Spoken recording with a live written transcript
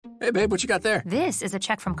Hey, babe, what you got there? This is a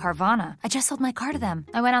check from Carvana. I just sold my car to them.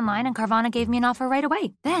 I went online and Carvana gave me an offer right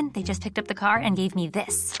away. Then they just picked up the car and gave me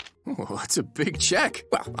this. Well, that's a big check.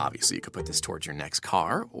 Well, obviously you could put this towards your next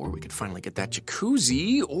car, or we could finally get that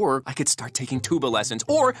jacuzzi, or I could start taking tuba lessons,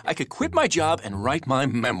 or I could quit my job and write my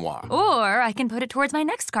memoir. Or I can put it towards my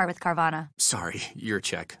next car with Carvana. Sorry, your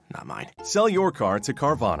check, not mine. Sell your car to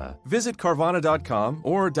Carvana. Visit Carvana.com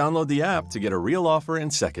or download the app to get a real offer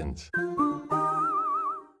in seconds.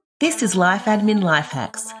 This is Life Admin Life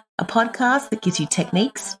Hacks, a podcast that gives you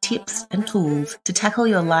techniques, tips, and tools to tackle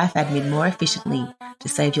your life admin more efficiently to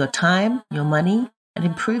save your time, your money, and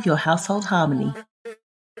improve your household harmony.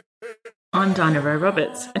 I'm Dinah Rowe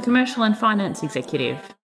Roberts, a commercial and finance executive.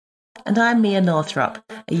 And I'm Mia Northrop,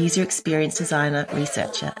 a user experience designer,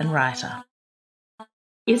 researcher, and writer.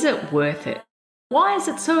 Is it worth it? Why is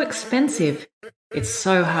it so expensive? It's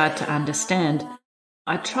so hard to understand.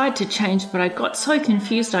 I tried to change, but I got so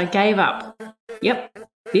confused I gave up. Yep,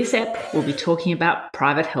 this ep will be talking about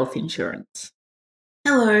private health insurance.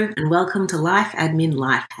 Hello, and welcome to Life Admin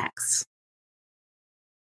Life Hacks.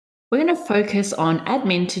 We're going to focus on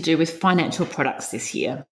admin to do with financial products this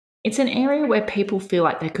year. It's an area where people feel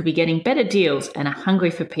like they could be getting better deals and are hungry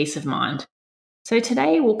for peace of mind. So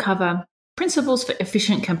today we'll cover principles for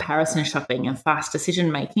efficient comparison shopping and fast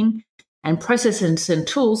decision making, and processes and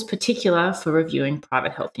tools particular for reviewing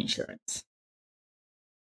private health insurance.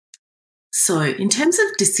 So, in terms of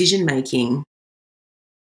decision making,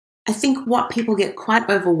 I think what people get quite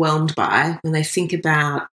overwhelmed by when they think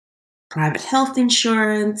about private health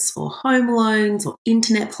insurance or home loans or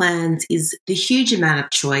internet plans is the huge amount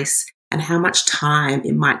of choice and how much time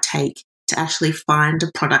it might take to actually find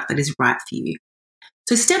a product that is right for you.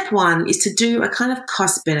 So step one is to do a kind of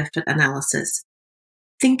cost-benefit analysis.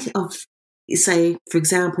 Think of, say, for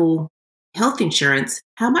example, health insurance.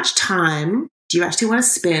 How much time do you actually want to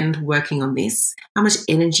spend working on this? How much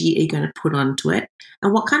energy are you going to put onto it?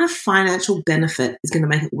 And what kind of financial benefit is going to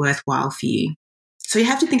make it worthwhile for you? So you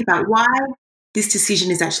have to think about why this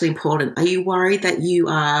decision is actually important. Are you worried that you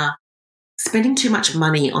are spending too much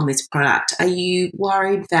money on this product? Are you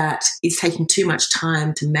worried that it's taking too much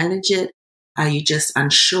time to manage it? Are you just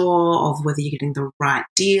unsure of whether you're getting the right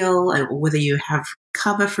deal or whether you have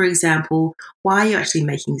cover, for example? Why are you actually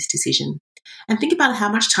making this decision? And think about how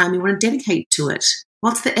much time you want to dedicate to it.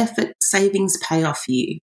 What's the effort, savings, payoff for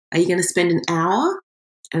you? Are you going to spend an hour?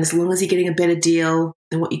 And as long as you're getting a better deal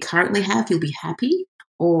than what you currently have, you'll be happy?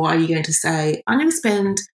 Or are you going to say, I'm going to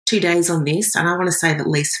spend 2 days on this and I want to save at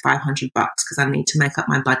least $500 because I need to make up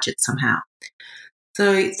my budget somehow?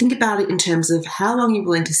 So think about it in terms of how long you're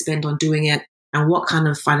willing to spend on doing it and what kind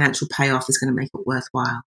of financial payoff is going to make it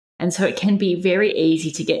worthwhile. And so it can be very easy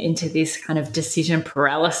to get into this kind of decision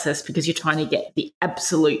paralysis because you're trying to get the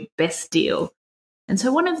absolute best deal. And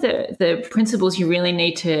so one of the principles you really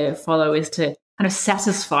need to follow is to kind of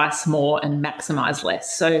satisfy more and maximize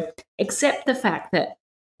less. So accept the fact that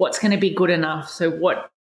what's going to be good enough. So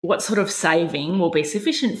what sort of saving will be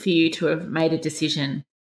sufficient for you to have made a decision,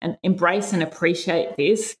 and embrace and appreciate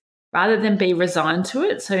this rather than be resigned to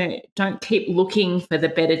it. So don't keep looking for the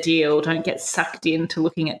better deal. Don't get sucked into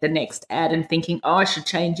looking at the next ad and thinking, oh, I should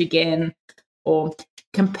change again, or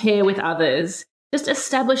compare with others. Just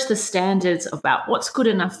establish the standards about what's good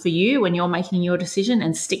enough for you when you're making your decision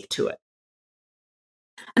and stick to it.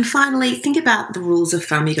 And finally, think about the rules of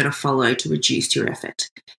thumb you're going to follow to reduce your effort.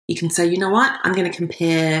 You can say, you know what, I'm going to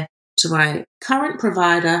compare to my current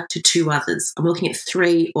provider to 2 others. I'm looking at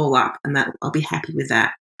 3 all up and that I'll be happy with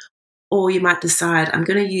that. Or you might decide I'm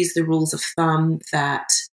going to use the rules of thumb that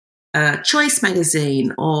Choice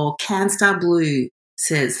Magazine or CanStar Blue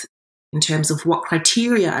says in terms of what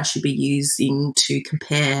criteria I should be using to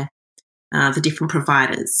compare the different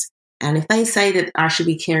providers. And if they say that I should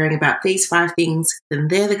be caring about these 5 things, then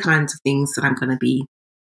they're the kinds of things that I'm going to be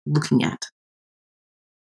looking at.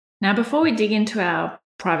 Now, before we dig into our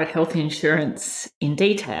private health insurance in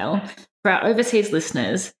detail, for our overseas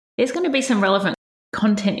listeners, there's going to be some relevant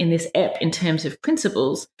content in this ep in terms of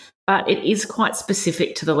principles, but it is quite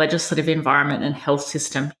specific to the legislative environment and health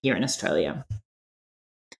system here in Australia.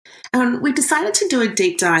 We decided to do a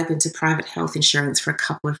deep dive into private health insurance for a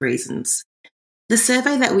couple of reasons. The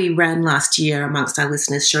survey that we ran last year amongst our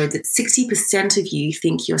listeners showed that 60% of you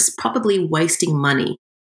think you're probably wasting money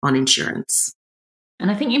on insurance. And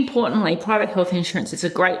I think importantly, private health insurance is a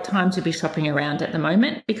great time to be shopping around at the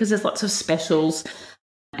moment because there's lots of specials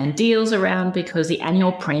and deals around because the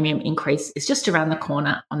annual premium increase is just around the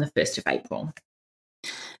corner on the 1st of April.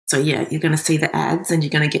 So yeah, you're going to see the ads and you're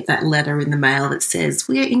going to get that letter in the mail that says,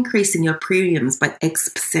 we are increasing your premiums by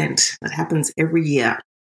X%. That happens every year.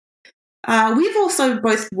 We've also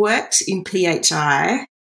both worked in PHI,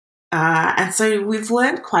 and so we've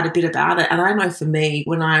learned quite a bit about it. And I know for me,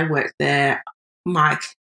 when I worked there, Mike,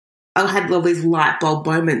 I had all these light bulb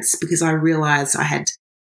moments because I realised I had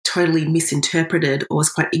totally misinterpreted or was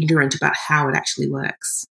quite ignorant about how it actually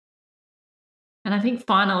works. And I think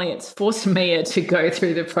finally it's forced Mia to go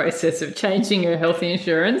through the process of changing her health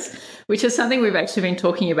insurance, which is something we've actually been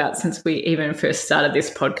talking about since we even first started this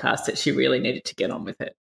podcast, that she really needed to get on with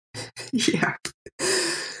it. Yeah.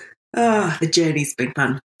 The journey's been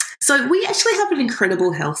fun. So we actually have an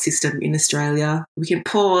incredible health system in Australia. We can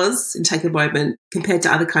pause and take a moment. Compared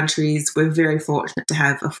to other countries, we're very fortunate to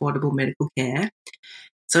have affordable medical care.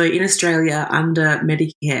 So in Australia, under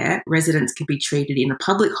Medicare, residents can be treated in a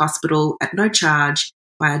public hospital at no charge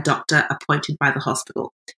by a doctor appointed by the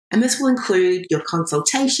hospital. And this will include your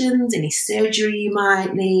consultations, any surgery you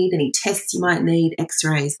might need, any tests you might need,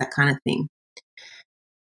 x-rays, that kind of thing.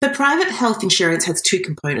 But private health insurance has two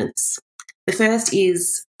components. The first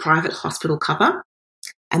is private hospital cover,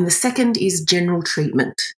 and the second is general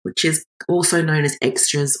treatment, which is also known as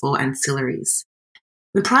extras or ancillaries.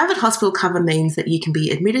 The private hospital cover means that you can be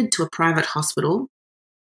admitted to a private hospital,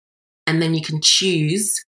 and then you can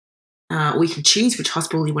choose, we can choose which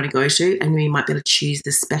hospital you want to go to, and we might be able to choose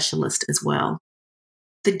the specialist as well.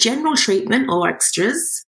 The general treatment or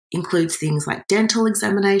extras includes things like dental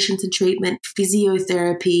examinations and treatment,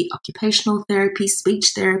 physiotherapy, occupational therapy,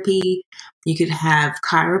 speech therapy. You could have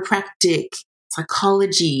chiropractic,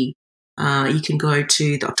 psychology. You can go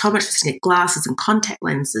to the optometrist and get glasses and contact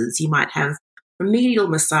lenses. You might have remedial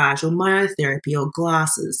massage or myotherapy or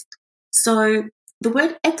glasses. So the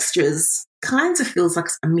word extras kind of feels like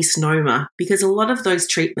a misnomer because a lot of those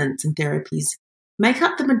treatments and therapies make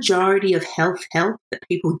up the majority of health help that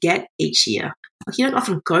people get each year. Like, you don't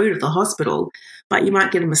often go to the hospital, but you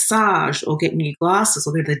might get a massage or get new glasses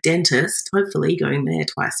or go to the dentist, hopefully going there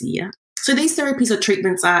twice a year. So these therapies or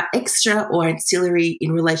treatments are extra or ancillary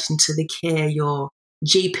in relation to the care your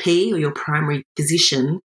GP or your primary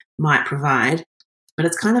physician might provide, but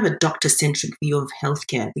it's kind of a doctor-centric view of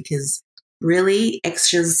healthcare because really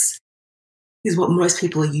extras is what most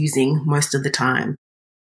people are using most of the time.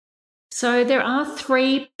 So there are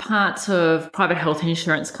three parts of private health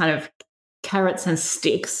insurance, kind of carrots and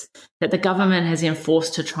sticks, that the government has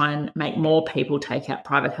enforced to try and make more people take out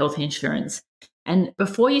private health insurance. And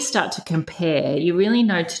before you start to compare, you really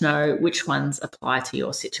need to know which ones apply to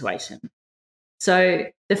your situation. So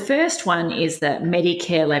the first one is the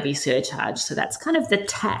Medicare levy surcharge. So that's kind of the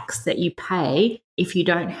tax that you pay if you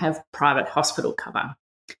don't have private hospital cover.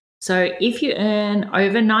 So if you earn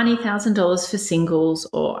over $90,000 for singles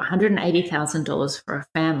or $180,000 for a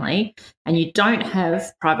family and you don't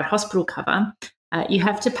have private hospital cover, you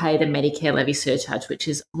have to pay the Medicare levy surcharge, which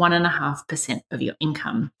is 1.5% of your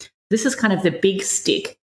income. This is kind of the big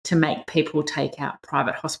stick to make people take out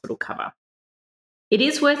private hospital cover. It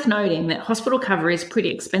is worth noting that hospital cover is pretty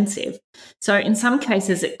expensive. So in some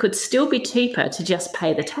cases, it could still be cheaper to just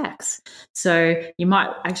pay the tax. So you might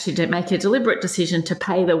actually make a deliberate decision to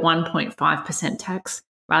pay the 1.5% tax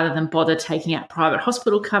rather than bother taking out private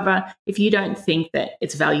hospital cover if you don't think that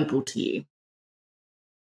it's valuable to you.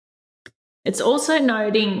 It's also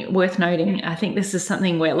worth noting, I think this is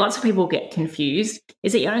something where lots of people get confused,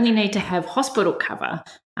 is that you only need to have hospital cover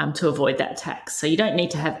to avoid that tax. So you don't need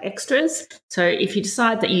to have extras. So if you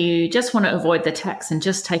decide that you just want to avoid the tax and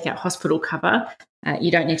just take out hospital cover, you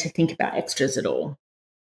don't need to think about extras at all.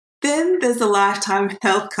 Then there's the lifetime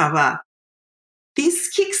health cover. This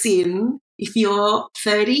kicks in if you're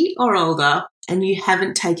 30 or older and you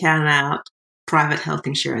haven't taken out private health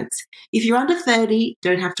insurance. If you're under 30,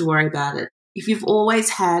 don't have to worry about it. If you've always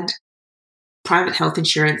had private health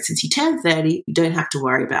insurance since you turned 30, you don't have to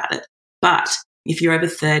worry about it. But if you're over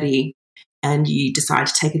 30 and you decide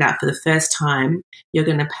to take it out for the first time, you're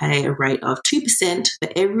going to pay a rate of 2% for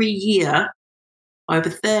every year over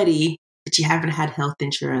 30 that you haven't had health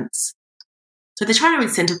insurance. So they're trying to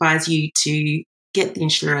incentivize you to get the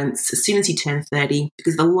insurance as soon as you turn 30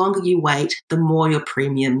 because the longer you wait, the more your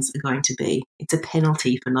premiums are going to be. It's a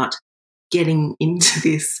penalty for not getting into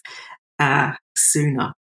this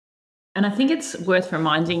sooner. And I think it's worth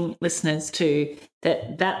reminding listeners too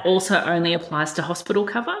that also only applies to hospital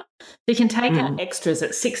cover. So you can take out extras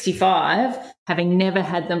at 65, having never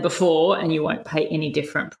had them before, and you won't pay any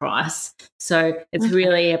different price. So it's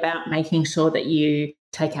really about making sure that you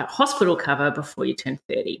take out hospital cover before you turn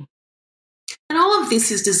 30. And all of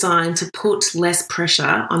this is designed to put less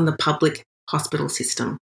pressure on the public hospital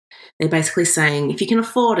system. They're basically saying, if you can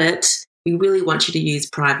afford it, we really want you to use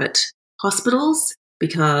private hospitals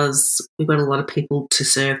because we've got a lot of people to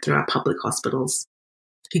serve through our public hospitals.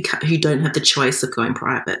 who don't have the choice of going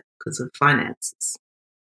private because of finances.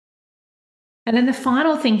 And then the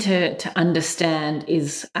final thing to understand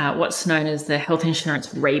is what's known as the health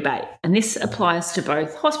insurance rebate. And this applies to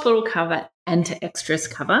both hospital cover and to extras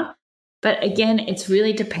cover. But again, it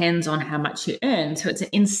really depends on how much you earn. So it's an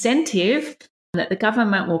incentive that the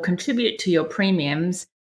government will contribute to your premiums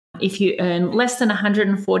if you earn less than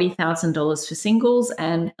 $140,000 for singles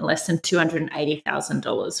and less than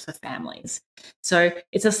 $280,000 for families. So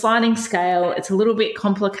it's a sliding scale. It's a little bit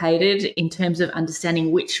complicated in terms of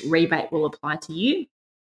understanding which rebate will apply to you,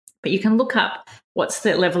 but you can look up what's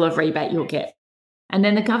the level of rebate you'll get. And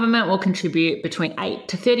then the government will contribute between 8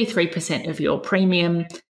 to 33% of your premium,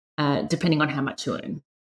 depending on how much you earn.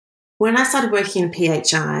 When I started working in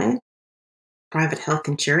PHI, private health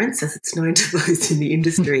insurance, as it's known to those in the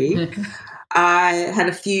industry, I had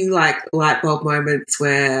a few light bulb moments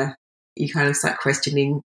where you kind of start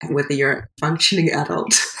questioning whether you're a functioning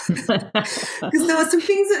adult. Because there were some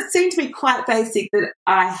things that seemed to be quite basic that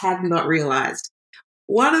I had not realised.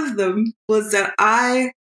 One of them was that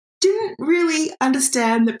I didn't really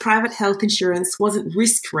understand that private health insurance wasn't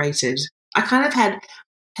risk rated. I kind of had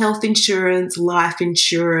health insurance, life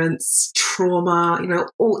insurance, trauma,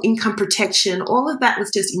 all income protection, all of that was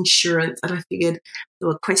just insurance. And I figured there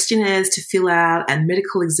were questionnaires to fill out and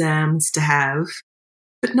medical exams to have.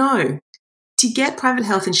 But no, to get private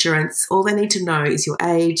health insurance, all they need to know is your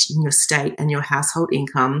age, your state, and your household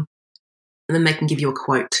income, and then they can give you a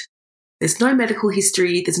quote. There's no medical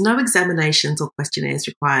history, there's no examinations or questionnaires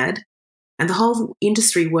required. And the whole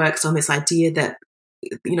industry works on this idea that,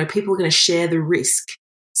 people are going to share the risk.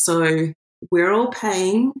 So we're all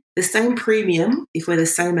paying the same premium if we're the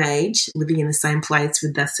same age, living in the same place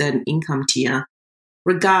with a certain income tier,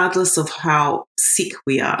 regardless of how sick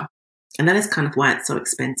we are. And that is kind of why it's so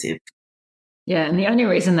expensive. Yeah, and the only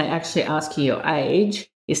reason they actually ask you your age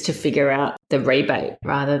is to figure out the rebate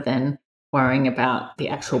rather than worrying about the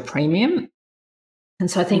actual premium. And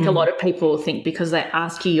so I think a lot of people think because they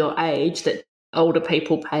ask you your age that older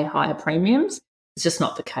people pay higher premiums. It's just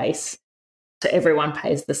not the case. So everyone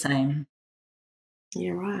pays the same.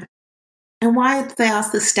 Yeah, right. And why did they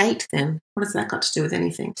ask the state then? What has that got to do with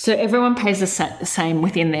anything? So everyone pays the same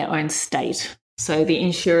within their own state. So the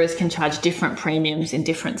insurers can charge different premiums in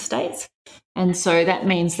different states. And so that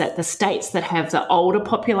means that the states that have the older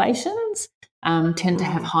populations tend to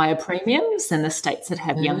have higher premiums than the states that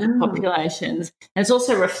have younger populations. And it's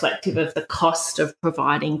also reflective of the cost of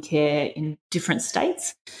providing care in different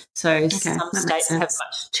states. So some states have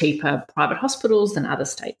much cheaper private hospitals than other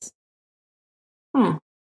states.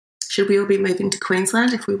 Should we all be moving to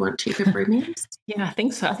Queensland if we want cheaper premiums? Yeah, I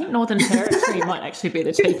think so. I think Northern Territory might actually be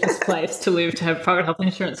the cheapest place to live to have private health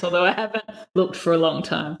insurance, although I haven't looked for a long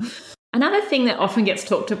time. Another thing that often gets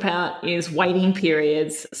talked about is waiting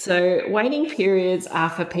periods. So waiting periods are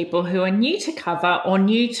for people who are new to cover or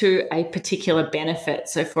new to a particular benefit.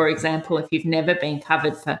 So, for example, if you've never been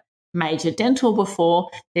covered for major dental before,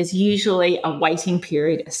 there's usually a waiting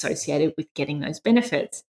period associated with getting those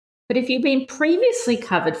benefits. But if you've been previously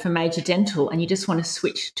covered for major dental and you just want to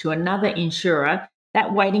switch to another insurer,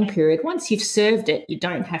 that waiting period, once you've served it, you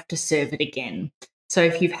don't have to serve it again. So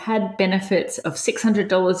if you've had benefits of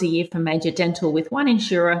 $600 a year for major dental with one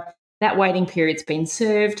insurer, that waiting period's been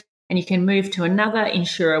served and you can move to another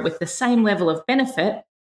insurer with the same level of benefit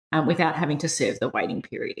without having to serve the waiting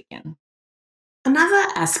period again. Another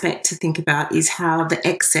aspect to think about is how the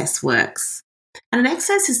excess works. And an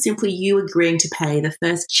excess is simply you agreeing to pay the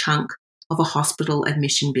first chunk of a hospital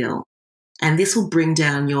admission bill, and this will bring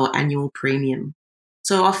down your annual premium.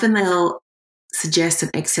 So often they'll suggest an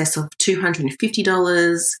excess of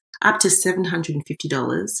 $250 up to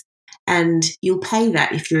 $750, and you'll pay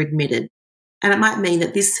that if you're admitted. And it might mean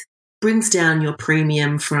that this brings down your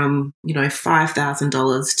premium from,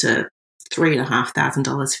 $5,000 to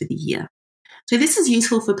 $3,500 for the year. So this is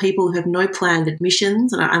useful for people who have no planned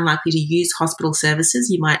admissions and are unlikely to use hospital services.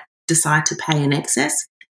 You might decide to pay an excess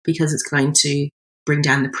because it's going to bring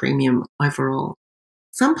down the premium overall.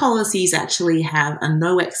 Some policies actually have a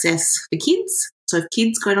no excess for kids. So if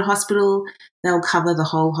kids go to hospital, they'll cover the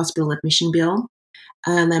whole hospital admission bill,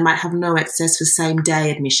 and they might have no excess for same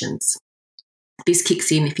day admissions. This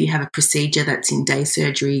kicks in if you have a procedure that's in day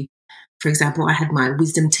surgery. For example, I had my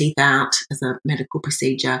wisdom teeth out as a medical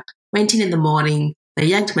procedure, went in the morning, they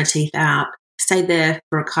yanked my teeth out, stayed there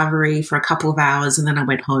for recovery for a couple of hours, and then I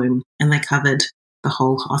went home and they covered the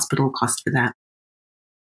whole hospital cost for that.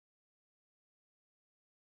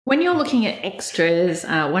 When you're looking at extras,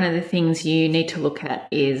 one of the things you need to look at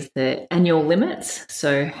is the annual limits,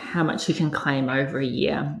 so how much you can claim over a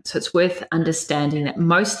year. So it's worth understanding that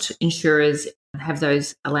most insurers have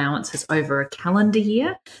those allowances over a calendar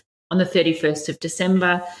year. On the 31st of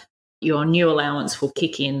December, your new allowance will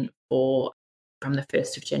kick in from the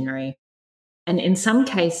 1st of January. And in some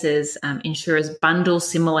cases, insurers bundle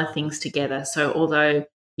similar things together. So although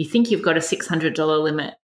you think you've got a $600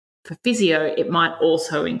 limit for physio, it might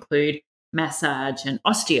also include massage and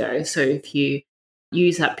osteo. So if you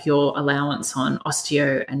use up your allowance on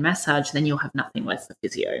osteo and massage, then you'll have nothing left for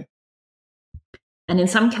physio. And in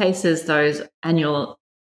some cases, those annual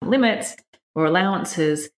limits or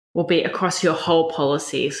allowances will be across your whole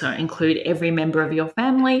policy, so include every member of your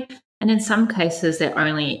family. And in some cases, they're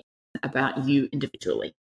only about you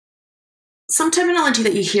individually. Some terminology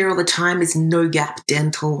that you hear all the time is no gap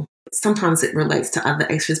dental. Sometimes it relates to other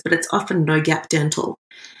extras, but it's often no gap dental.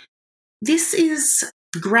 This is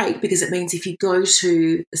great because it means if you go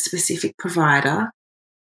to a specific provider,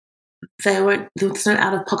 there's no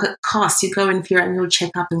out-of-pocket cost. You go in for your annual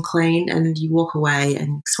checkup and clean, and you walk away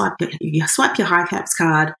and swipe your high caps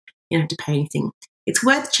card. You don't have to pay anything. It's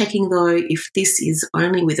worth checking, though, if this is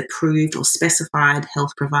only with approved or specified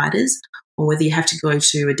health providers, or whether you have to go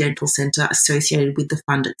to a dental centre associated with the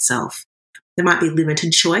fund itself. There might be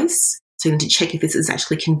limited choice, so you need to check if this is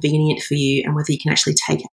actually convenient for you and whether you can actually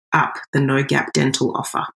take up the no gap dental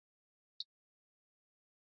offer.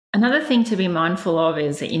 Another thing to be mindful of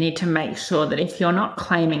is that you need to make sure that if you're not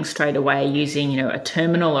claiming straight away using, a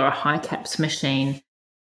terminal or a high caps machine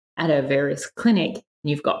at a various clinic, and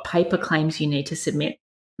you've got paper claims you need to submit,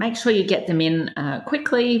 make sure you get them in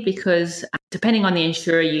quickly, because depending on the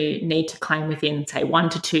insurer, you need to claim within, say, 1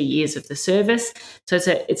 to 2 years of the service. So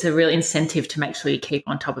it's a real incentive to make sure you keep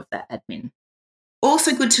on top of that admin.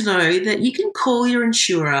 Also good to know that you can call your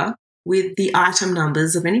insurer with the item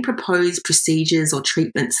numbers of any proposed procedures or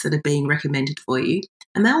treatments that are being recommended for you,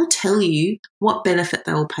 and they'll tell you what benefit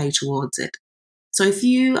they will pay towards it. So if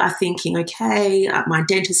you are thinking, okay, my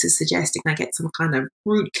dentist is suggesting I get some kind of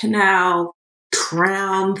root canal,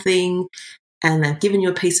 crown thing, and they've given you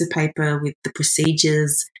a piece of paper with the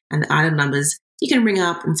procedures and the item numbers, you can ring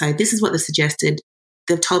up and say, this is what they've suggested.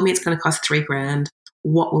 They've told me it's going to cost $3,000.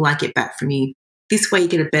 What will I get back from you? This way you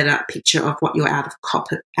get a better picture of what your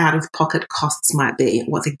out-of-pocket costs might be,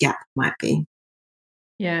 what the gap might be.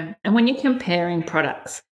 Yeah, and when you're comparing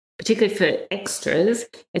products, particularly for extras,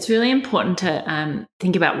 it's really important to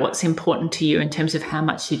think about what's important to you in terms of how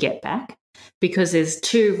much you get back, because there's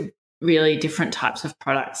two really different types of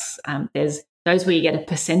products. There's those where you get a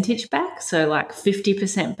percentage back, so like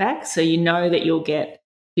 50% back. So you know that you'll get, if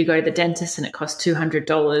you go to the dentist and it costs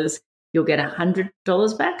 $200, you'll get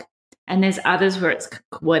 $100 back. And there's others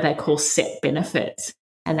where they call set benefits.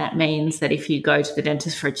 And that means that if you go to the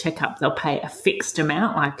dentist for a checkup, they'll pay a fixed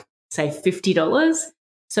amount, like say $50.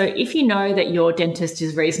 So if you know that your dentist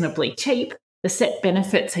is reasonably cheap, the set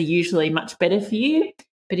benefits are usually much better for you.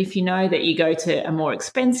 But if you know that you go to a more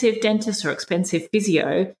expensive dentist or expensive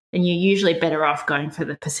physio, then you're usually better off going for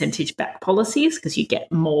the percentage back policies because you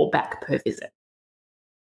get more back per visit.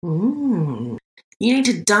 You need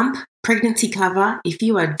to dump pregnancy cover if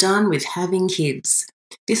you are done with having kids.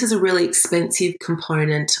 This is a really expensive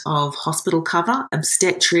component of hospital cover,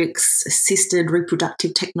 obstetrics, assisted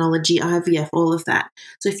reproductive technology, IVF, all of that.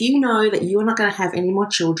 So if you know that you are not going to have any more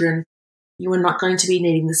children, you are not going to be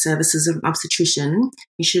needing the services of an obstetrician,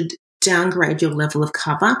 you should downgrade your level of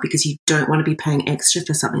cover because you don't want to be paying extra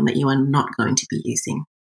for something that you are not going to be using.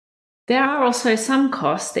 There are also some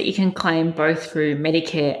costs that you can claim both through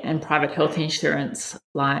Medicare and private health insurance,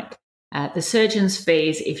 like the surgeon's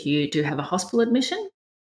fees if you do have a hospital admission.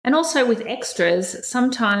 And also with extras,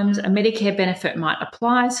 sometimes a Medicare benefit might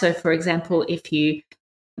apply. So, for example, if you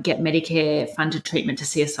get Medicare-funded treatment to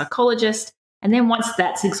see a psychologist, and then once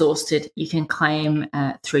that's exhausted, you can claim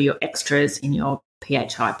through your extras in your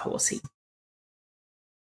PHI policy.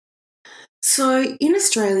 So in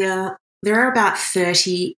Australia, there are about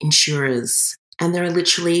 30 insurers, and there are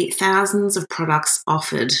literally thousands of products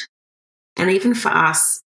offered. And even for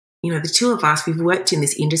us, the two of us, we've worked in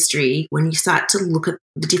this industry. When you start to look at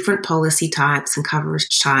the different policy types and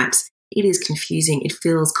coverage types, it is confusing. It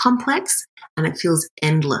feels complex and it feels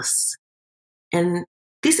endless. And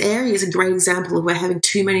this area is a great example of where having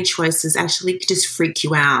too many choices actually could just freak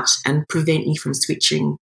you out and prevent you from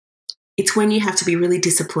switching. It's when you have to be really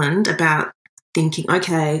disciplined about thinking,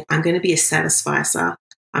 okay, I'm going to be a satisficer.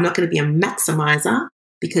 I'm not going to be a maximizer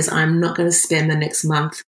because I'm not going to spend the next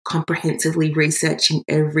month comprehensively researching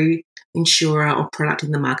every insurer or product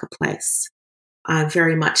in the marketplace. I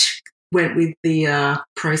very much went with the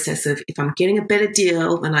process of if I'm getting a better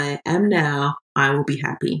deal than I am now, I will be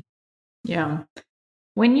happy. Yeah.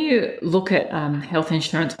 When you look at health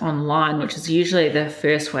insurance online, which is usually the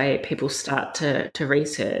first way people start to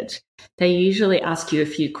research, they usually ask you a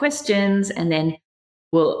few questions and then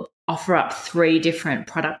will offer up 3 different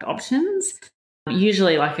product options,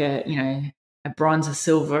 usually like a bronze, a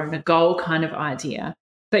silver, and a gold kind of idea.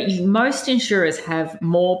 But most insurers have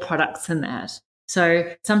more products than that.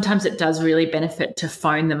 So sometimes it does really benefit to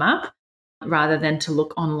phone them up rather than to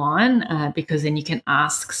look online, because then you can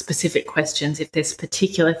ask specific questions if there's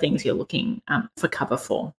particular things you're looking for cover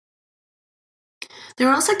for. There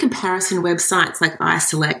are also comparison websites like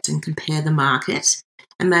iSelect and Compare the Market,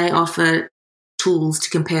 and they offer tools to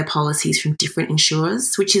compare policies from different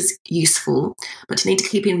insurers, which is useful. But you need to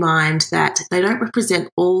keep in mind that they don't represent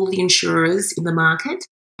all the insurers in the market,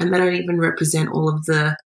 and they don't even represent all of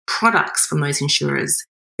the products from those insurers.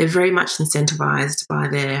 They're very much incentivized by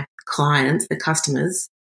their clients, their customers,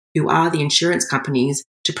 who are the insurance companies,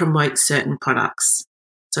 to promote certain products.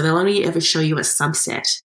 So they'll only ever show you a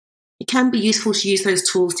subset. It can be useful to use those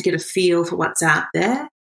tools to get a feel for what's out there,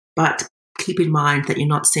 but keep in mind that you're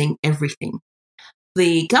not seeing everything.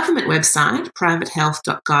 The government website,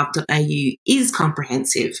 privatehealth.gov.au, is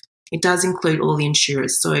comprehensive. It does include all the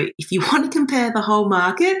insurers. So if you want to compare the whole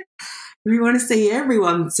market, if you want to see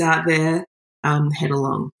everyone that's out there, head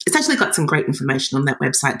along. It's actually got some great information on that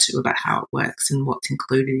website too about how it works and what's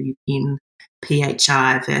included in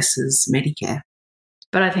PHI versus Medicare.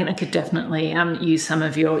 But I think I could definitely use some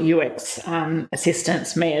of your UX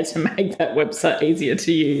assistance, Mia, to make that website easier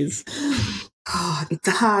to use. Oh, it's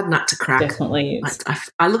a hard nut to crack. Definitely is.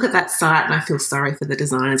 I look at that site and I feel sorry for the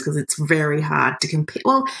designers because it's very hard to compare.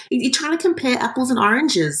 Well, you're trying to compare apples and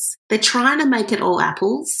oranges. They're trying to make it all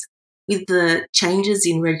apples with the changes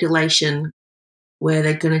in regulation where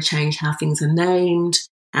they're going to change how things are named,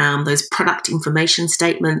 those product information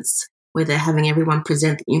statements where they're having everyone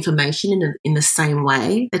present the information in the same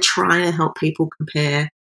way. They're trying to help people compare.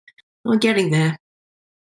 We're getting there.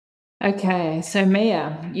 Okay, so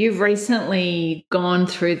Mia, you've recently gone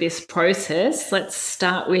through this process. Let's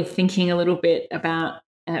start with thinking a little bit about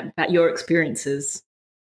your experiences.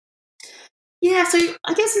 Yeah, so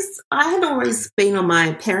I guess I had always been on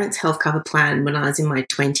my parents' health cover plan when I was in my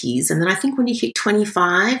 20s. And then I think when you hit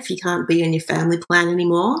 25, you can't be on your family plan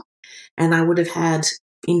anymore. And I would have had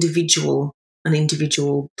an individual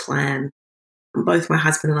plan. Both my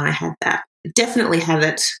husband and I had that. Definitely had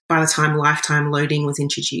it by the time lifetime loading was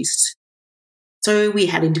introduced. So we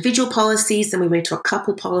had individual policies, then we went to a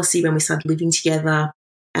couple policy when we started living together.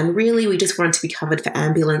 And really, we just wanted to be covered for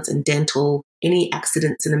ambulance and dental, any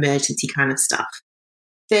accidents and emergency kind of stuff.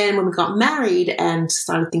 Then when we got married and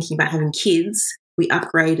started thinking about having kids, we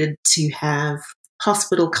upgraded to have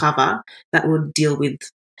hospital cover that would deal with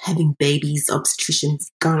having babies, obstetricians,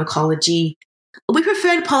 gynecology. We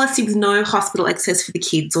preferred a policy with no hospital access for the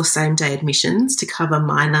kids or same-day admissions to cover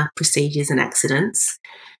minor procedures and accidents.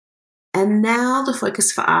 And now the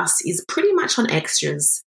focus for us is pretty much on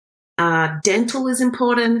extras. Dental is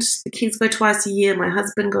important. The kids go twice a year. My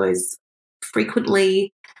husband goes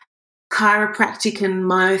frequently. Chiropractic and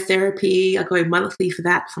myotherapy, I go monthly for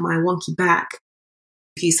that for my wonky back.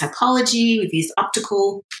 We've used psychology, we've used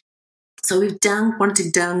optical. So we've wanted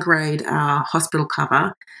to downgrade our hospital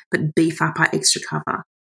cover, but beef up our extra cover.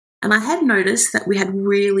 And I had noticed that we had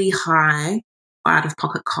really high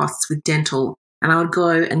out-of-pocket costs with dental, and I would go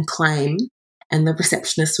and claim, and the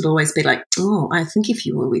receptionist would always be like, oh, I think if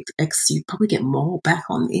you were with X, you'd probably get more back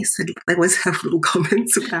on this. And they always have little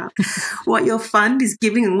comments about what your fund is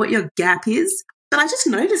giving and what your gap is. But I just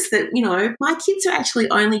noticed that, my kids are actually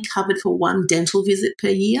only covered for one dental visit per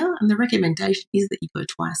year, and the recommendation is that you go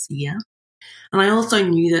twice a year. And I also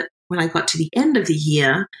knew that when I got to the end of the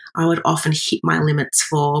year, I would often hit my limits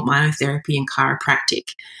for myotherapy and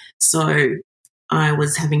chiropractic. So I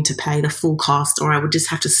was having to pay the full cost, or I would just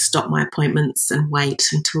have to stop my appointments and wait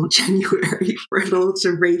until January for it all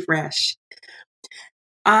to refresh.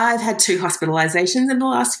 I've had 2 hospitalizations in the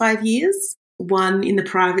last 5 years, one in the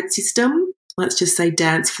private system, let's just say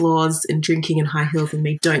dance floors and drinking and high heels and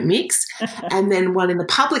me don't mix, and then one in the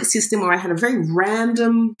public system where I had a very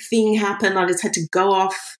random thing happen. I just had to go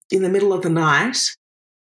off in the middle of the night.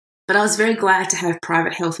 But I was very glad to have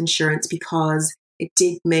private health insurance because it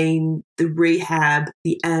did mean the rehab,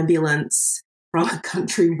 the ambulance from a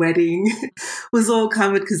country wedding was all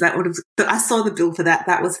covered because that would have – I saw the bill for that.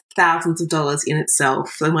 That was thousands of dollars in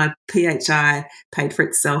itself. So my PHI paid for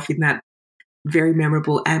itself in that very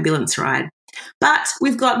memorable ambulance ride. But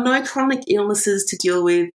we've got no chronic illnesses to deal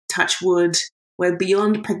with, touch wood. We're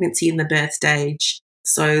beyond pregnancy in the birth stage,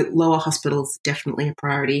 so lower hospitals definitely a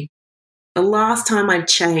priority. The last time I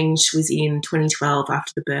changed was in 2012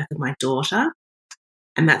 after the birth of my daughter.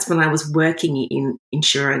 And that's when I was working in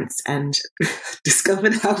insurance and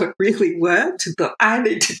discovered how it really worked and thought, I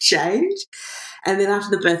need to change. And then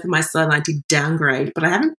after the birth of my son, I did downgrade, but I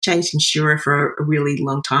haven't changed insurer for a really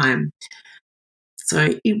long time.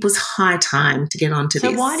 So it was high time to get onto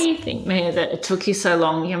this. So why do you think, Mia, that it took you so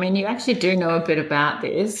long? I mean, you actually do know a bit about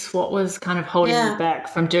this. What was kind of holding you back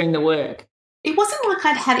from doing the work? It wasn't like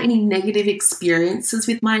I'd had any negative experiences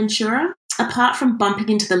with my insurer. Apart from bumping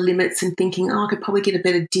into the limits and thinking, I could probably get a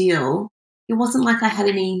better deal, it wasn't like I had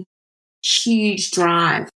any huge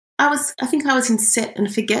drive. I think I was in set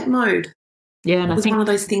and forget mode. Yeah, and it was one of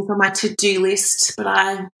those things on my to-do list, but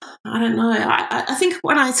I don't know. I think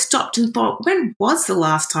when I stopped and thought, when was the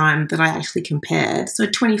last time that I actually compared? So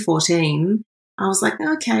 2014, I was like,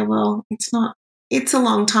 okay, well, it's a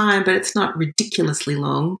long time, but it's not ridiculously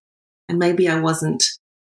long. And maybe I wasn't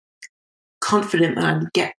confident that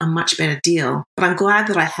I'd get a much better deal. But I'm glad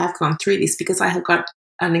that I have gone through this because I have got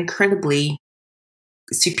an incredibly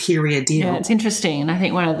superior deal. Yeah, it's interesting. And I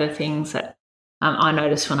think one of the things that I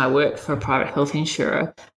noticed when I worked for a private health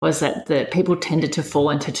insurer was that the people tended to fall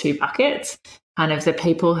into two buckets, kind of the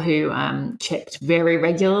people who checked very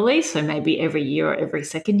regularly, so maybe every year or every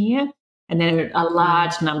second year, and then a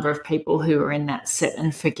large number of people who were in that set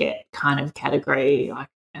and forget kind of category, like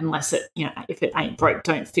unless it, if it ain't broke,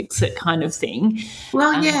 don't fix it kind of thing.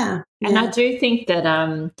 Well, yeah. And I do think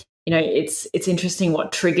that, it's interesting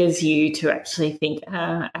what triggers you to actually think,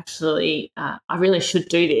 I really should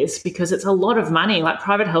do this because it's a lot of money. Like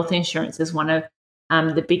private health insurance is one of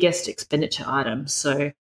the biggest expenditure items.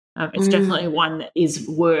 So it's definitely one that is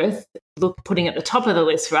worth putting at the top of the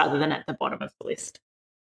list rather than at the bottom of the list.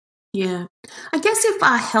 Yeah. I guess if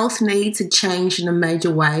our health needs had changed in a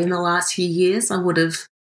major way in the last few years, I would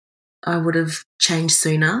have changed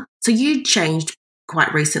sooner. So you changed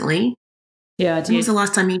quite recently. Yeah, I did. When was the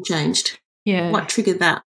last time you changed? Yeah. What triggered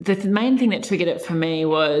that? The main thing that triggered it for me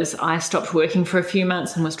was I stopped working for a few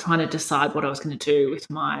months and was trying to decide what I was going to do with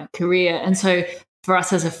my career. And so for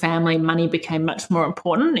us as a family, money became much more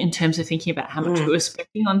important in terms of thinking about how much we were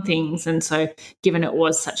spending on things. And so given it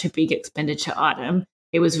was such a big expenditure item,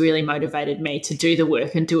 it was really motivated me to do the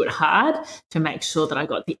work and do it hard to make sure that I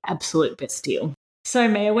got the absolute best deal. So,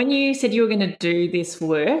 Mia, when you said you were going to do this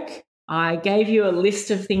work, I gave you a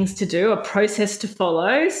list of things to do, a process to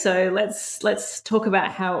follow. So let's talk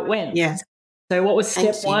about how it went. Yeah. So what was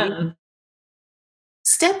step one?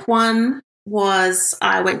 Step one was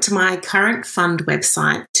I went to my current fund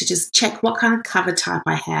website to just check what kind of cover type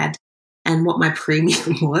I had and what my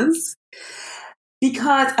premium was.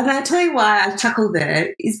 Because, and I'll tell you why I chuckle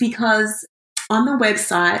there, is because on the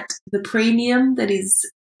website, the premium that is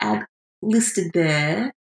listed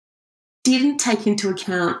there didn't take into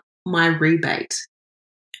account my rebate.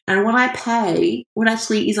 And what I pay, what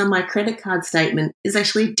actually is on my credit card statement, is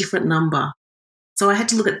actually a different number. So I had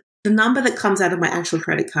to look at the number that comes out of my actual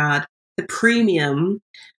credit card, the premium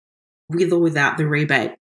with or without the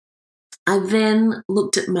rebate. I then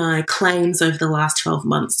looked at my claims over the last 12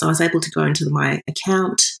 months. So I was able to go into my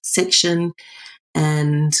account section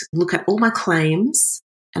and look at all my claims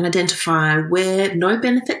and identify where no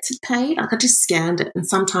benefits had paid. I just scanned it, and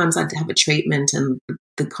sometimes I'd have a treatment and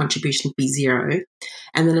the contribution would be zero.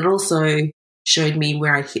 And then it also showed me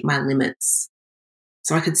where I hit my limits.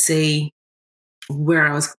 So I could see where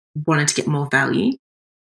I was wanting to get more value.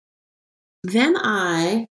 Then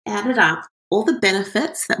I added up all the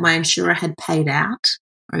benefits that my insurer had paid out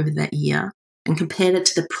over that year and compared it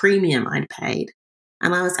to the premium I'd paid.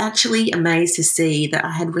 And I was actually amazed to see that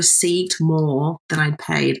I had received more than I'd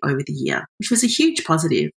paid over the year, which was a huge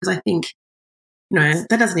positive because I think, that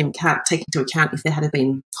doesn't even take into account if there had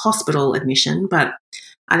been hospital admission, but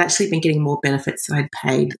I'd actually been getting more benefits than I'd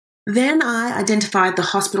paid. Then I identified the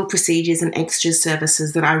hospital procedures and extra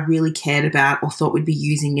services that I really cared about or thought we'd be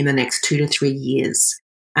using in the next 2 to 3 years.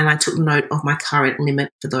 And I took note of my current limit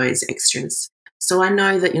for those extras. So I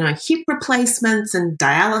know that, hip replacements and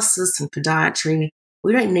dialysis and podiatry,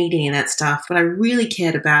 we don't need any of that stuff. What I really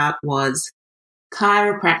cared about was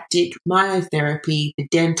chiropractic, myotherapy, the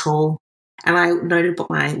dental, and I noted what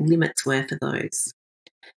my limits were for those.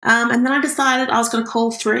 And then I decided I was going to call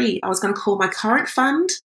 3. I was going to call my current fund,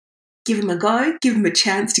 give them a go, give them a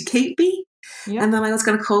chance to keep me, and then I was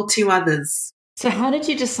going to call 2 others. So how did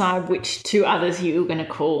you decide which 2 others you were going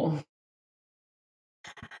to call?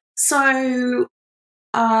 So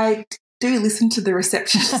I do listen to the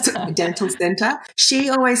receptionist at the dental centre. She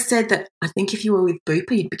always said that I think if you were with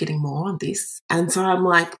Bupa, you'd be getting more on this. And so I'm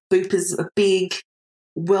like, Bupa's a big,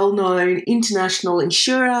 well-known international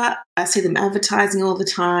insurer. I see them advertising all the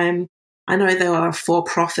time. I know they are a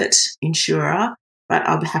for-profit insurer, but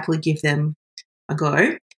I'll happily give them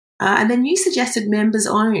ago. And then you suggested Members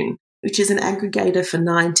Own, which is an aggregator for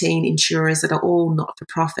 19 insurers that are all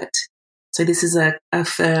not-for-profit. So this is a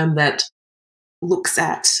firm that looks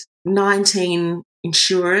at 19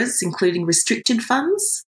 insurers, including restricted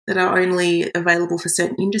funds that are only available for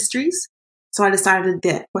certain industries. So I decided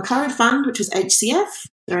that my current fund, which was HCF,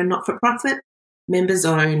 they're a not-for-profit, Members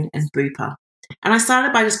Own and Bupa. And I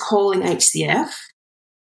started by just calling HCF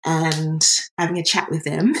and having a chat with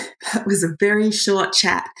them. That was a very short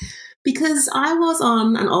chat because I was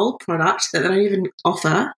on an old product that they don't even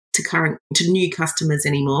offer to new customers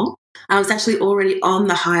anymore. I was actually already on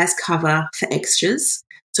the highest cover for extras,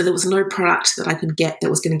 so there was no product that I could get that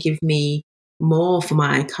was going to give me more for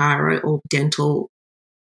my car or dental.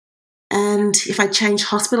 And if I changed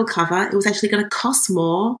hospital cover, it was actually going to cost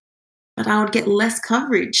more, but I would get less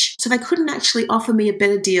coverage. So they couldn't actually offer me a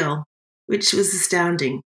better deal, which was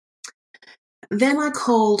astounding. Then I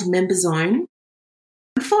called Members Own.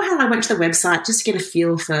 Beforehand, I went to the website just to get a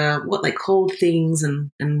feel for what they called things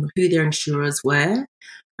and who their insurers were.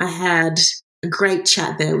 I had a great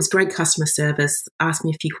chat there. It was great customer service, asked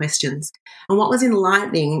me a few questions. And what was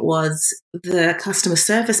enlightening was the customer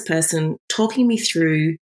service person talking me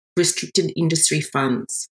through restricted industry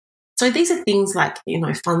funds. So these are things like,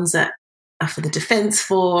 funds that are for the Defence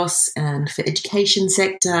Force and for education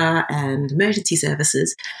sector and emergency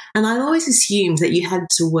services. And I always assumed that you had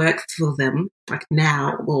to work for them, like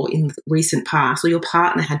now or in the recent past, or your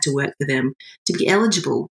partner had to work for them to be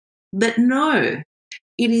eligible. But no,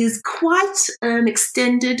 it is quite an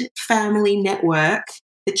extended family network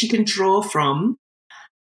that you can draw from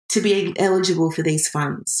to be eligible for these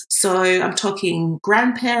funds. So I'm talking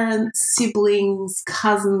grandparents, siblings,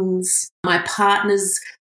 cousins, my partner's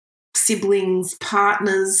siblings,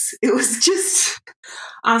 partners. It was just,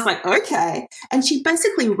 I was like, okay. And she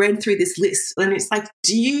basically read through this list and it's like,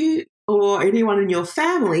 do you or anyone in your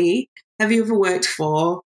family, have you ever worked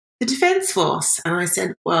for the Defence Force? And I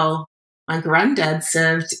said, well, my granddad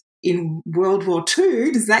served in World War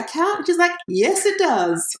II. Does that count? She's like, yes, it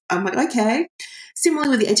does. I'm like, okay.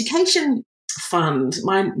 Similarly with the education fund,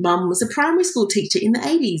 my mum was a primary school teacher in the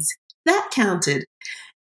 80s. That counted.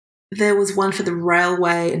 There was one for the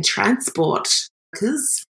railway and transport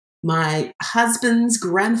because my husband's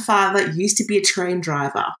grandfather used to be a train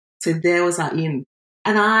driver. So there was our in.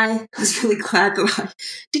 And I was really glad that I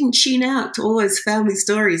didn't tune out to all those family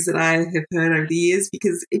stories that I have heard over the years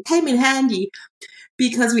because it came in handy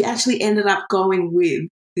because we actually ended up going with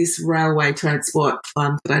this railway transport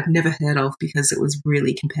fund that I'd never heard of because it was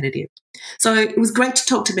really competitive. So it was great to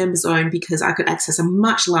talk to Members Own because I could access a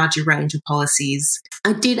much larger range of policies.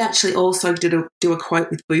 I did actually also do a quote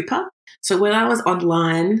with Bupa. So when I was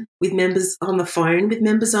online with members on the phone with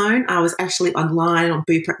Members Own, I was actually online on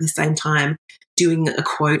Bupa at the same time doing a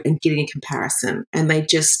quote and getting a comparison. And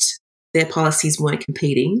their policies weren't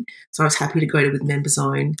competing. So I was happy to go with Members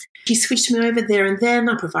Own. She switched me over there and then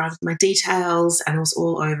I provided my details and it was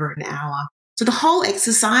all over an hour. So the whole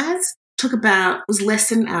exercise was less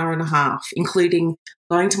than an hour and a half, including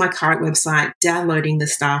going to my current website, downloading the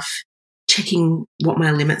stuff, checking what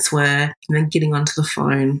my limits were, and then getting onto the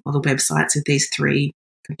phone or the websites of these three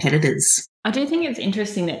competitors. I do think it's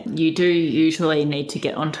interesting that you do usually need to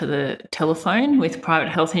get onto the telephone with private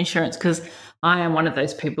health insurance because I am one of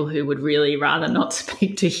those people who would really rather not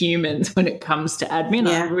speak to humans when it comes to admin.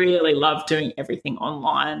 Yeah. I really love doing everything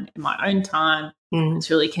online in my own time. It's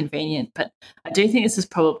really convenient. But I do think this is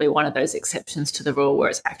probably one of those exceptions to the rule where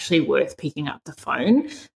it's actually worth picking up the phone.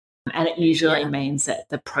 And it usually means that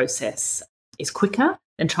the process is quicker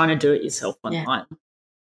than trying to do it yourself online.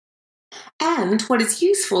 And what is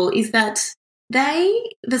useful is that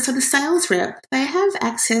the sales rep, they have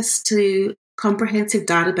access to comprehensive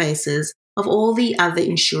databases of all the other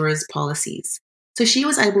insurers' policies. So she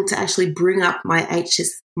was able to actually bring up my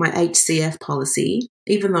HCF policy,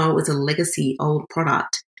 even though it was a legacy old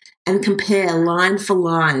product, and compare line for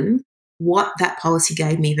line what that policy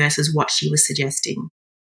gave me versus what she was suggesting.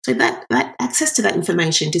 So that access to that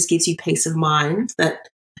information just gives you peace of mind that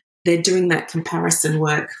they're doing that comparison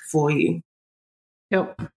work for you.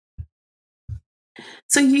 Yep.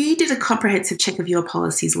 So you did a comprehensive check of your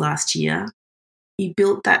policies last year. You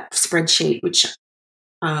built that spreadsheet, which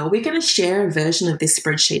we're going to share a version of this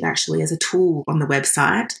spreadsheet actually as a tool on the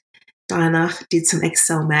website. Diana did some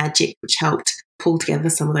Excel magic, which helped pull together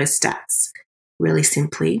some of those stats really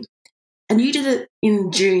simply. And you did it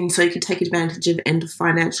in June so you could take advantage of end of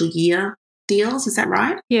financial year deals. Is that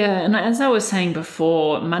right? Yeah. And as I was saying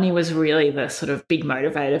before, money was really the sort of big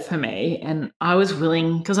motivator for me. And I was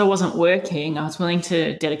willing, because I wasn't working, I was willing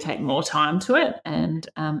to dedicate more time to it. And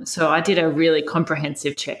so I did a really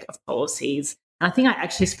comprehensive check of policies I think I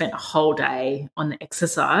actually spent a whole day on the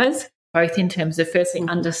exercise, both in terms of firstly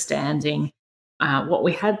understanding what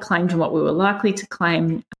we had claimed and what we were likely to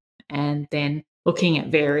claim, and then looking at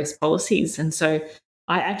various policies. And so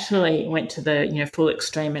I actually went to the full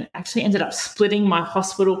extreme and actually ended up splitting my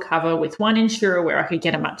hospital cover with one insurer where I could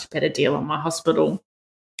get a much better deal on my hospital,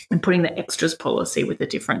 and putting the extras policy with a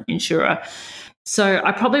different insurer. So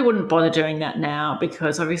I probably wouldn't bother doing that now,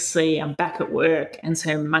 because obviously I'm back at work and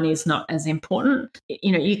so money is not as important.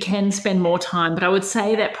 You can spend more time, but I would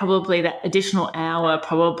say that probably that additional hour,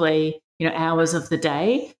 hours of the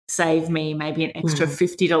day, save me maybe an extra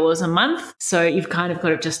 $50 a month. So you've kind of got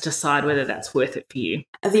to just decide whether that's worth it for you.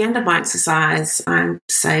 At the end of my exercise, I'm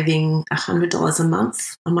saving $100 a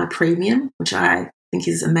month on my premium, which I think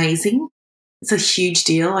is amazing. It's a huge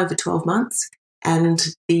deal over 12 months. And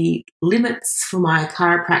the limits for my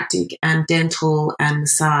chiropractic and dental and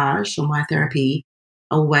massage or my therapy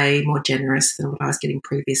are way more generous than what I was getting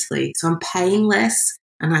previously. So I'm paying less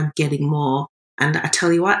and I'm getting more. And I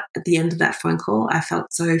tell you what, at the end of that phone call, I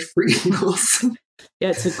felt so freaking awesome. Yeah,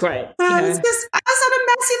 it's a great. I was on a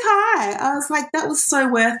massive high. I was like, that was so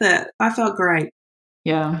worth it. I felt great.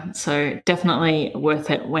 Yeah, so definitely worth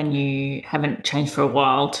it when you haven't changed for a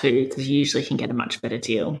while too, because you usually can get a much better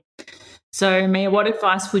deal. So, Mia, what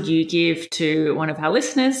advice would you give to one of our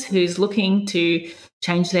listeners who's looking to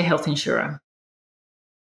change their health insurer?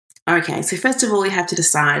 Okay, so first of all, you have to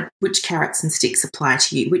decide which carrots and sticks apply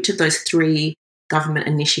to you. Which of those 3 government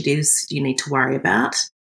initiatives do you need to worry about?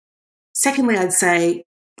 Secondly, I'd say,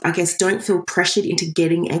 I guess, don't feel pressured into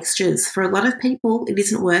getting extras. For a lot of people, it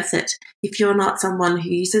isn't worth it. If you're not someone who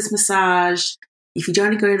uses massage, if you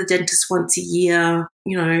don't go to the dentist once a year,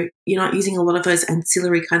 you're not using a lot of those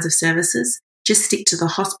ancillary kinds of services, just stick to the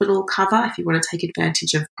hospital cover if you want to take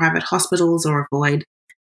advantage of private hospitals or avoid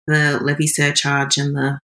the levy surcharge and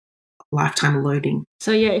the lifetime loading.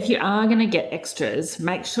 So, yeah, if you are going to get extras,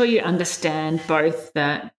 make sure you understand both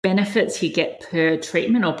the benefits you get per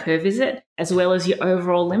treatment or per visit, as well as your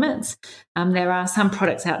overall limits. There are some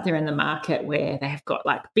products out there in the market where they have got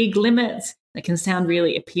like big limits that can sound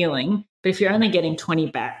really appealing. But if you're only getting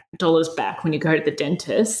 $20 back when you go to the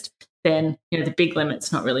dentist, then the big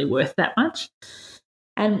limit's not really worth that much.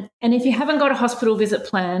 And if you haven't got a hospital visit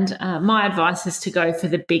planned, my advice is to go for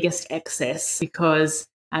the biggest excess, because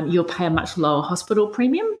you'll pay a much lower hospital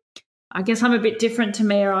premium. I guess I'm a bit different to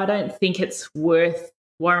Mia. I don't think it's worth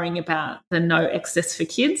worrying about the no excess for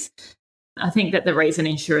kids. I think that the reason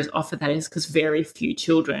insurers offer that is because very few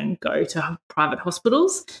children go to private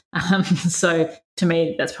hospitals. So to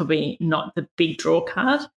me, that's probably not the big draw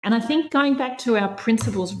card. And I think going back to our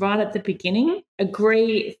principles right at the beginning,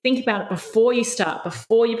 think about it before you start,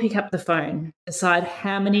 before you pick up the phone, decide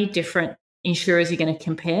how many different insurers you're going to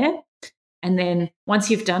compare. And then once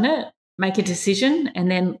you've done it, make a decision and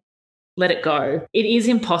then let it go. It is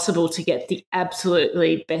impossible to get the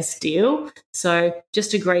absolutely best deal. So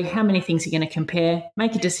just agree how many things you're going to compare,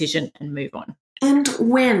 make a decision and move on. And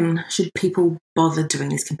when should people bother doing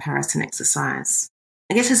this comparison exercise?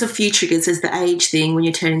 I guess there's a few triggers. There's the age thing when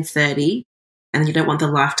you're turning 30 and you don't want the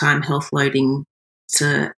lifetime health loading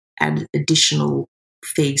to add additional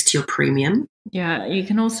fees to your premium. Yeah, you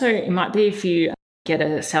can also, it might be if you get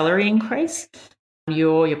a salary increase,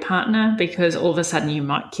 your partner, because all of a sudden you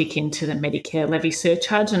might kick into the Medicare levy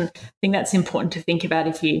surcharge. And I think that's important to think about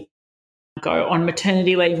if you go on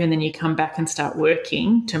maternity leave and then you come back and start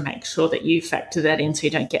working, to make sure that you factor that in so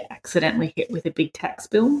you don't get accidentally hit with a big tax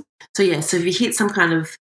bill. So if you hit some kind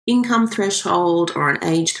of income threshold or an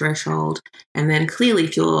age threshold, and then clearly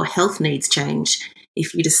if your health needs change,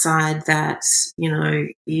 if you decide that,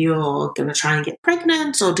 you're going to try and get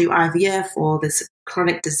pregnant or do IVF, or there's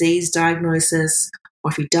chronic disease diagnosis, or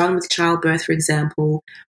if you're done with childbirth, for example,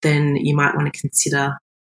 then you might want to consider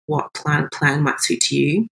what plan might suit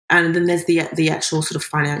you. And then there's the actual sort of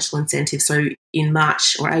financial incentive. So in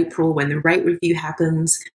March or April, when the rate review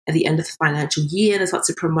happens at the end of the financial year, there's lots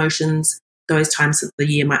of promotions. Those times of the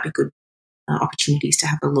year might be good opportunities to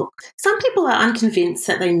have a look. Some people are unconvinced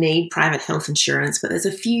that they need private health insurance, but there's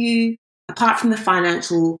a few, apart from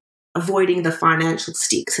avoiding the financial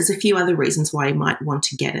sticks, there's a few other reasons why you might want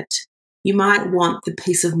to get it. You might want the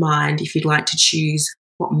peace of mind if you'd like to choose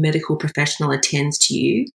what medical professional attends to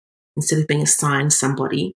you instead of being assigned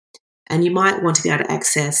somebody. And you might want to be able to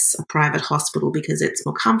access a private hospital because it's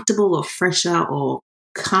more comfortable or fresher or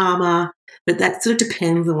calmer, but that sort of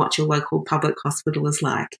depends on what your local public hospital is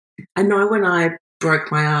like. I know when I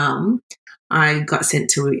broke my arm, I got sent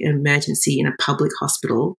to an emergency in a public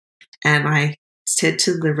hospital, and I said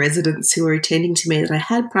to the residents who were attending to me that I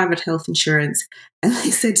had private health insurance, and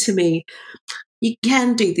they said to me, you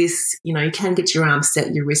can do this, you can get your arms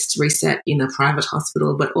set, your wrists reset in a private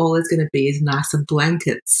hospital, but all there's going to be is nicer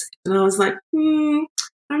blankets. And I was like, I'm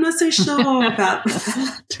not so sure about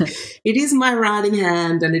that. It is my writing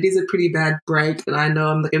hand and it is a pretty bad break, and I know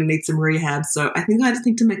I'm going to need some rehab. So I think I just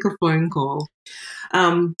need to make a phone call.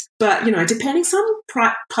 But, depending, some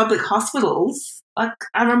public hospitals are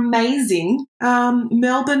amazing.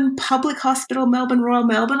 Melbourne Public Hospital, Melbourne Royal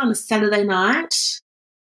Melbourne, on a Saturday night.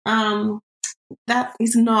 That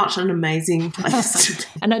is not an amazing place to be.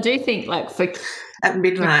 And I do think, at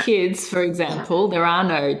midnight, for kids, for example, there are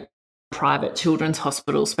no private children's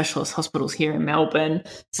hospitals, specialist hospitals here in Melbourne.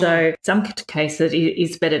 So some cases it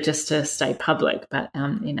is better just to stay public, but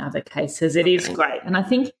in other cases it is great. And I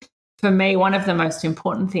think for me, one of the most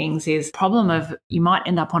important things is the problem of you might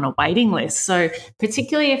end up on a waiting list. So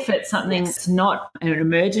particularly if it's something that's not an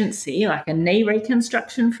emergency, like a knee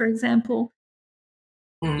reconstruction, for example,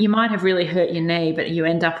 you might have really hurt your knee, but you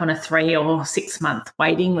end up on a 3 or 6 month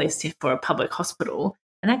waiting list for a public hospital.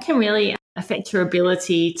 And that can really affect your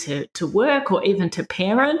ability to work or even to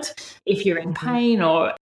parent if you're in pain,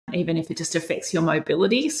 or even if it just affects your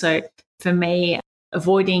mobility. So for me,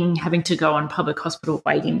 avoiding having to go on public hospital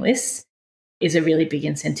waiting lists is a really big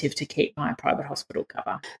incentive to keep my private hospital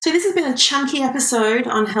cover. So this has been a chunky episode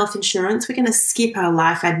on health insurance. We're going to skip our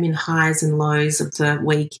life admin highs and lows of the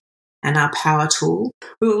week and our power tool.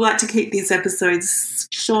 We would like to keep these episodes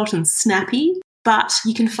short and snappy, but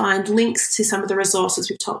you can find links to some of the resources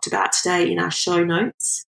we've talked about today in our show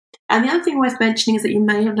notes. And the other thing worth mentioning is that you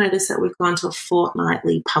may have noticed that we've gone to a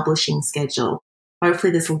fortnightly publishing schedule.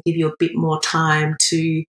 Hopefully this will give you a bit more time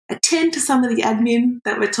to attend to some of the admin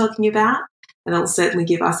that we're talking about, and it'll certainly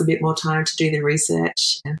give us a bit more time to do the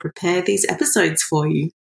research and prepare these episodes for you.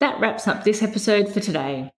 That wraps up this episode for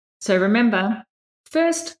today. So remember,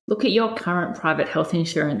 first, look at your current private health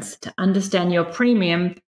insurance to understand your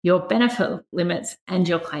premium, your benefit limits, and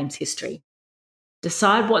your claims history.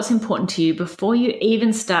 Decide what's important to you before you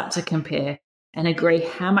even start to compare, and agree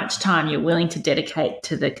how much time you're willing to dedicate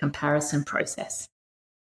to the comparison process.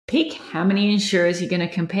 Pick how many insurers you're going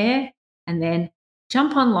to compare, and then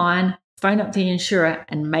jump online, phone up the insurer,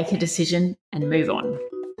 and make a decision and move on.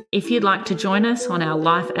 If you'd like to join us on our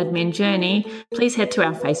Life Admin journey, please head to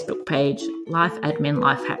our Facebook page, Life Admin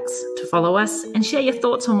Life Hacks, to follow us and share your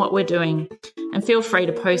thoughts on what we're doing. And feel free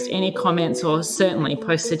to post any comments, or certainly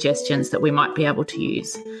post suggestions that we might be able to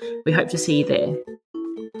use. We hope to see you there.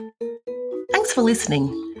 Thanks for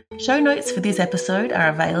listening. Show notes for this episode are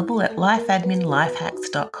available at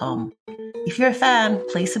lifeadminlifehacks.com. If you're a fan,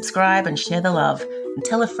 please subscribe and share the love, and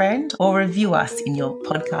tell a friend or review us in your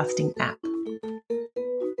podcasting app.